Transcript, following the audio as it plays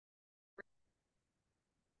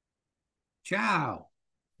Ciao.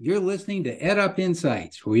 You're listening to EdUp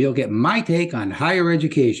Insights, where you'll get my take on higher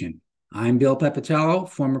education. I'm Bill Pepicello,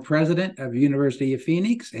 former president of University of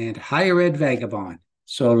Phoenix and higher ed vagabond.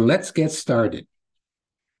 So let's get started.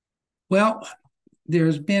 Well,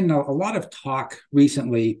 there's been a lot of talk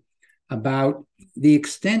recently about the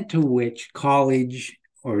extent to which college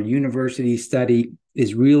or university study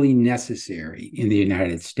is really necessary in the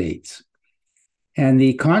United States. And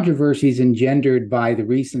the controversies engendered by the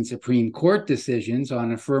recent Supreme Court decisions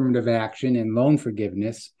on affirmative action and loan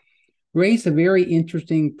forgiveness raise a very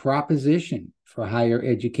interesting proposition for higher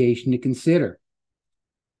education to consider.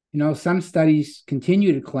 Some studies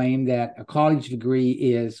continue to claim that a college degree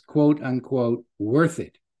is, quote unquote, worth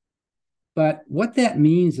it. But what that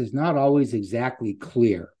means is not always exactly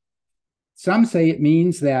clear. Some say it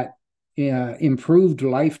means that improved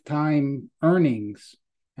lifetime earnings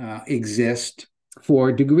exist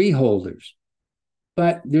for degree holders.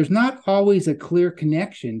 But there's not always a clear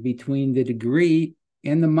connection between the degree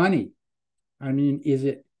and the money. I mean, is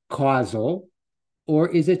it causal or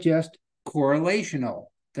is it just correlational?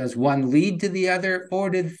 Does one lead to the other, or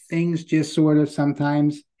do things just sort of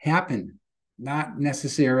sometimes happen, not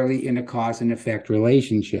necessarily in a cause and effect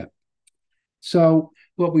relationship? So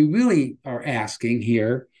what we really are asking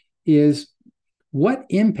here is, what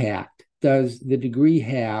impact does the degree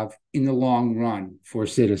have in the long run for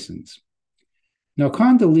citizens? Now,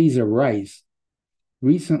 Condoleezza Rice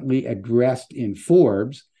recently addressed in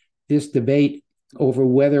Forbes this debate over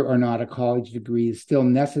whether or not a college degree is still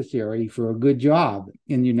necessary for a good job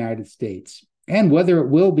in the United States, and whether it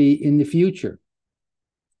will be in the future.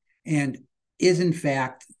 And is, in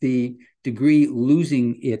fact, the degree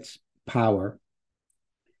losing its power?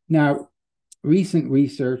 Now, recent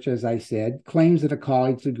research, as I said, claims that a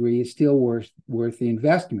college degree is still worth the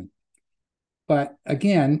investment. But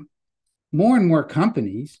again, more and more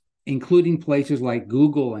companies, including places like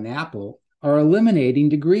Google and Apple, are eliminating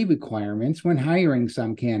degree requirements when hiring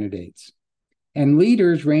some candidates. And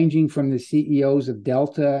leaders ranging from the CEOs of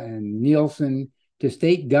Delta and Nielsen to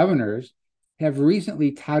state governors have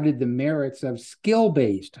recently touted the merits of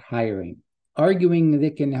skill-based hiring, arguing that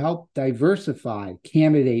it can help diversify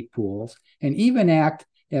candidate pools and even act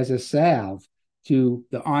as a salve to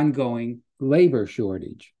the ongoing labor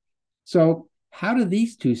shortage. So how do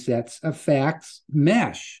these two sets of facts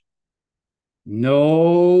mesh?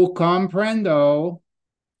 No comprendo.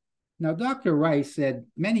 Now, Dr. Rice said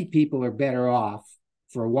many people are better off,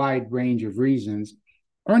 for a wide range of reasons,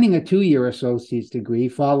 earning a 2-year associate's degree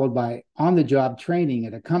followed by on-the-job training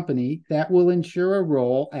at a company that will ensure a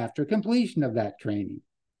role after completion of that training.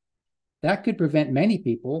 That could prevent many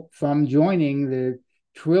people from joining the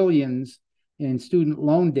trillions in student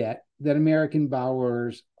loan debt that American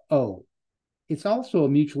borrowers owe. It's also a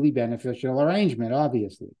mutually beneficial arrangement,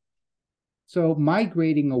 obviously. So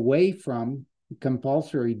migrating away from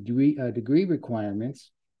compulsory degree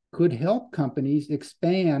requirements could help companies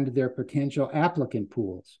expand their potential applicant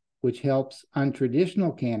pools, which helps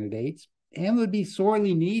untraditional candidates and would be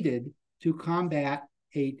sorely needed to combat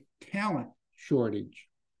a talent shortage.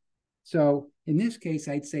 So in this case,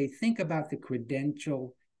 I'd say think about the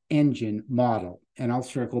credential engine model, and I'll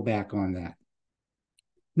circle back on that.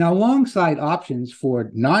 Now, alongside options for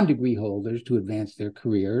non-degree holders to advance their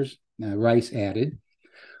careers, Rice added,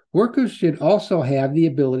 workers should also have the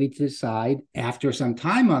ability to decide, after some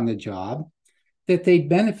time on the job, that they'd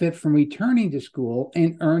benefit from returning to school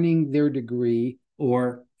and earning their degree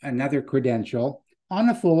or another credential on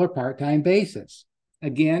a full or part-time basis.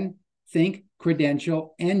 Again, think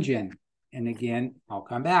credential engine. And again, I'll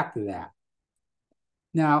come back to that.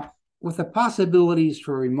 Now, with the possibilities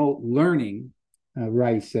for remote learning,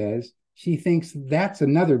 Rice says, she thinks that's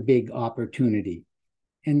another big opportunity.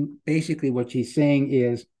 And basically what she's saying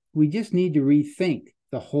is, we just need to rethink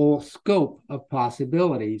the whole scope of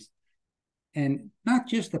possibilities, and not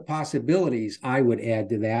just the possibilities, I would add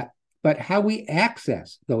to that, but how we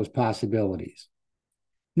access those possibilities.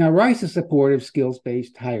 Now, Rice is supportive of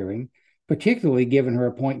skills-based hiring, particularly given her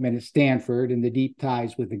appointment at Stanford and the deep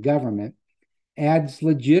ties with the government, adds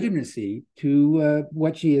legitimacy to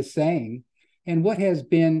what she is saying, and what has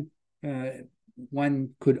been, one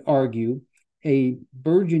could argue, a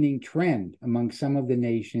burgeoning trend among some of the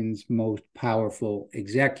nation's most powerful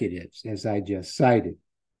executives, as I just cited.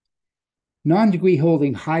 Non-degree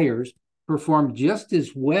holding hires performed just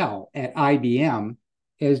as well at IBM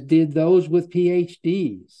as did those with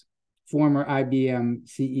PhDs. Former IBM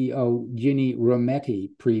CEO Ginny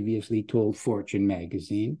Rometty previously told Fortune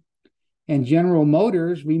magazine. And General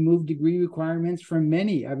Motors removed degree requirements from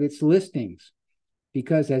many of its listings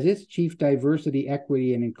because, as its chief diversity,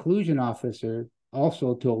 equity, and inclusion officer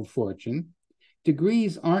also told Fortune,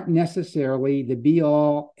 degrees aren't necessarily the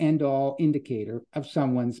be-all, end-all indicator of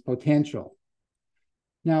someone's potential.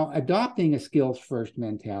 Now, adopting a skills-first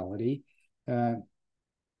mentality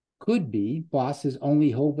could be boss's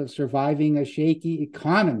only hope of surviving a shaky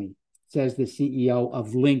economy, says the CEO of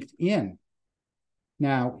LinkedIn.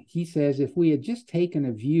 Now, he says if we had just taken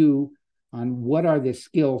a view on what are the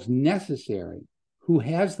skills necessary, who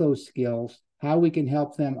has those skills, how we can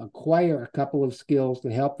help them acquire a couple of skills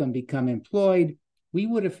to help them become employed, we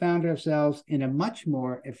would have found ourselves in a much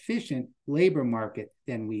more efficient labor market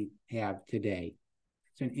than we have today.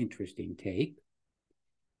 It's an interesting take.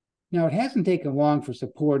 Now, it hasn't taken long for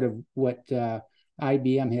support of what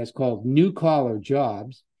IBM has called new-collar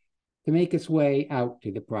jobs to make its way out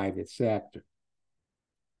to the private sector.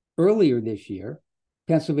 Earlier this year,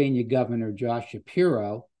 Pennsylvania Governor Josh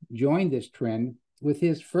Shapiro joined this trend with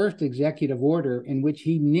his first executive order in which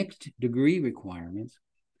he nixed degree requirements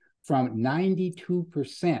from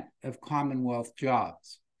 92% of Commonwealth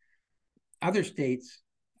jobs. Other states,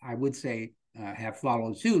 I would say, have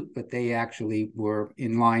followed suit, but they actually were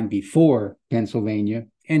in line before Pennsylvania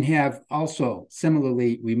and have also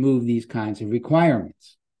similarly removed these kinds of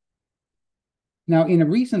requirements. Now, in a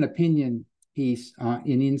recent opinion piece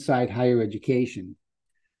in Inside Higher Education,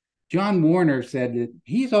 John Warner said that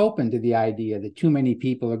he's open to the idea that too many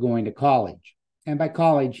people are going to college. And by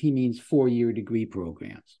college, he means four-year degree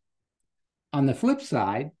programs. On the flip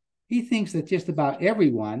side, he thinks that just about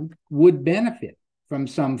everyone would benefit from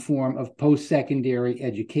some form of post-secondary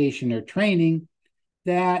education or training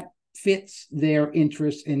that fits their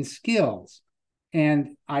interests and skills,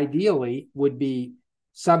 and ideally would be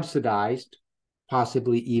subsidized,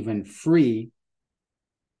 possibly even free,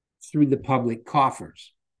 through the public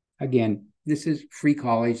coffers. Again, this is free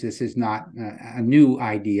college. This is not a new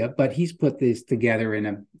idea, but he's put this together in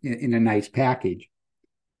a nice package.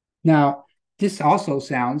 Now, this also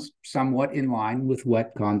sounds somewhat in line with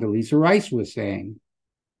what Condoleezza Rice was saying.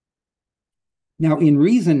 Now, in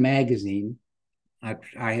Reason magazine,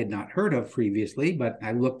 I had not heard of previously, but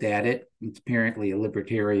I looked at it. It's apparently a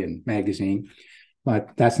libertarian magazine, but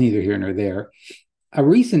that's neither here nor there. A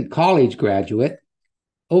recent college graduate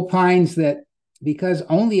opines that because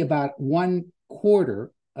only about 1/4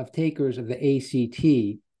 of takers of the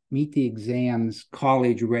ACT meet the exam's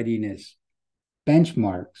college readiness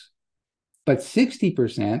benchmarks, but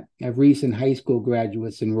 60% of recent high school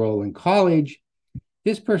graduates enroll in college,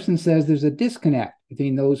 this person says there's a disconnect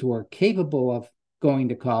between those who are capable of going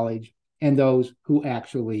to college and those who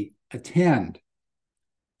actually attend.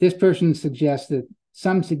 This person suggests that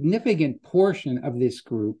some significant portion of this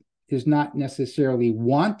group does not necessarily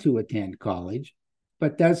want to attend college,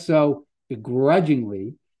 but does so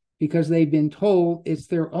begrudgingly because they've been told it's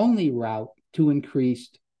their only route to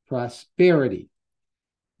increased prosperity.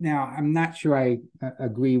 Now, I'm not sure I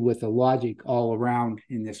agree with the logic all around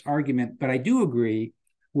in this argument, but I do agree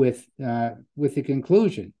with the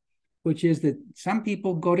conclusion, which is that some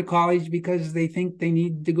people go to college because they think they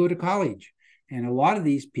need to go to college. And a lot of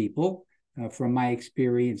these people, from my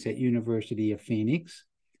experience at University of Phoenix,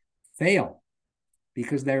 fail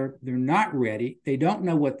because they're not ready. They don't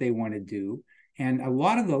know what they want to do. And a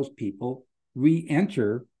lot of those people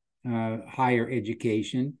re-enter higher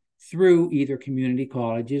education through either community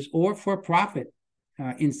colleges or for-profit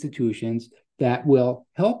institutions that will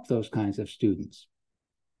help those kinds of students.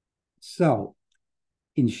 So,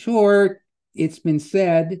 in short, it's been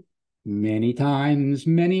said many times,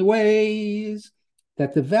 many ways,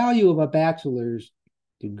 that the value of a bachelor's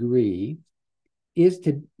degree is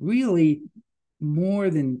to really, more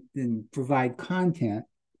than provide content,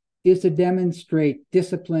 is to demonstrate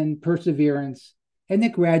discipline, perseverance, and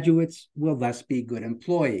that graduates will thus be good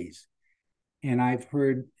employees. And I've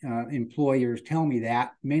heard employers tell me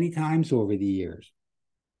that many times over the years.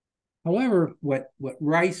 However, what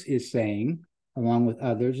Rice is saying, along with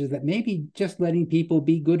others, is that maybe just letting people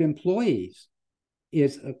be good employees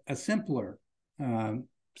is a simpler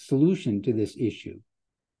solution to this issue.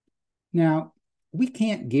 Now, we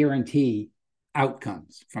can't guarantee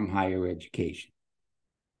outcomes from higher education.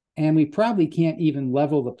 And we probably can't even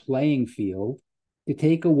level the playing field to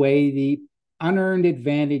take away the unearned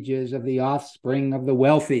advantages of the offspring of the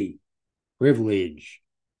wealthy, privilege.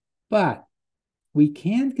 But we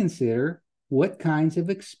can consider what kinds of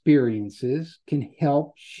experiences can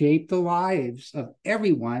help shape the lives of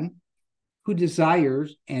everyone who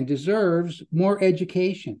desires and deserves more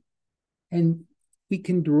education. And we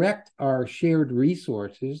can direct our shared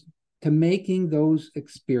resources to making those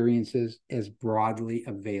experiences as broadly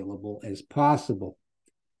available as possible.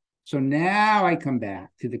 So now I come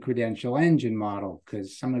back to the credential engine model,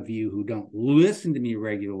 because some of you who don't listen to me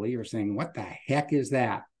regularly are saying, what the heck is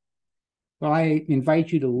that? Well, I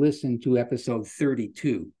invite you to listen to episode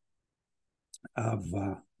 32 of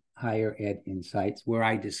Higher Ed Insights, where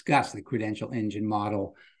I discuss the credential engine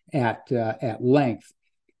model at length.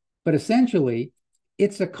 But essentially,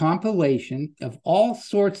 it's a compilation of all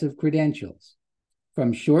sorts of credentials,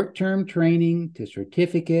 from short-term training to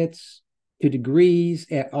certificates to degrees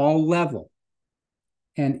at all levels.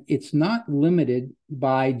 And it's not limited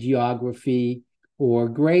by geography or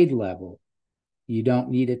grade level. You don't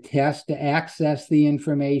need a test to access the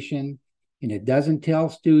information, and it doesn't tell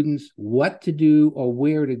students what to do or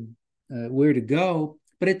where to go,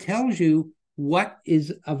 but it tells you what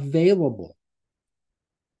is available.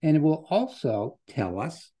 And it will also tell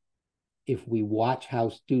us, if we watch how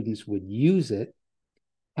students would use it,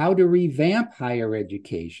 how to revamp higher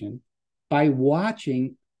education by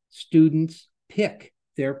watching students pick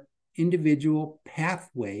their individual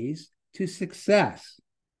pathways to success.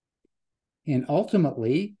 And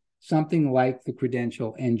ultimately, something like the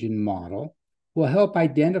credential engine model will help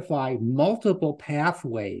identify multiple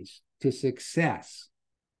pathways to success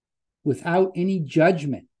without any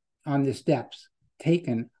judgment on the steps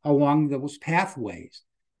taken along those pathways.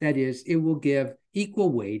 That is, it will give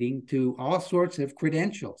equal weighting to all sorts of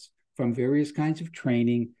credentials, from various kinds of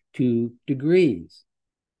training to degrees.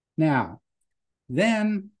 Now,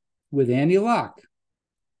 then, with any luck,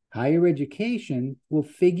 higher education will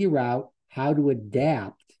figure out how to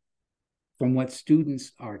adapt from what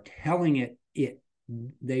students are telling it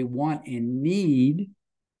they want and need,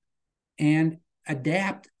 and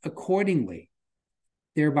adapt accordingly,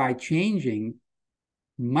 thereby changing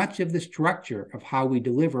much of the structure of how we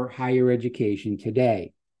deliver higher education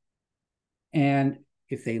today. And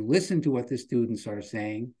if they listen to what the students are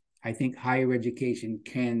saying, I think higher education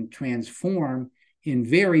can transform in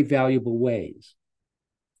very valuable ways,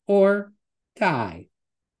 or die.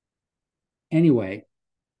 Anyway,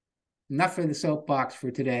 enough of the soapbox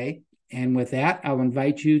for today. And with that, I'll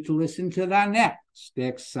invite you to listen to the next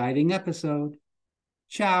exciting episode.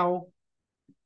 Ciao.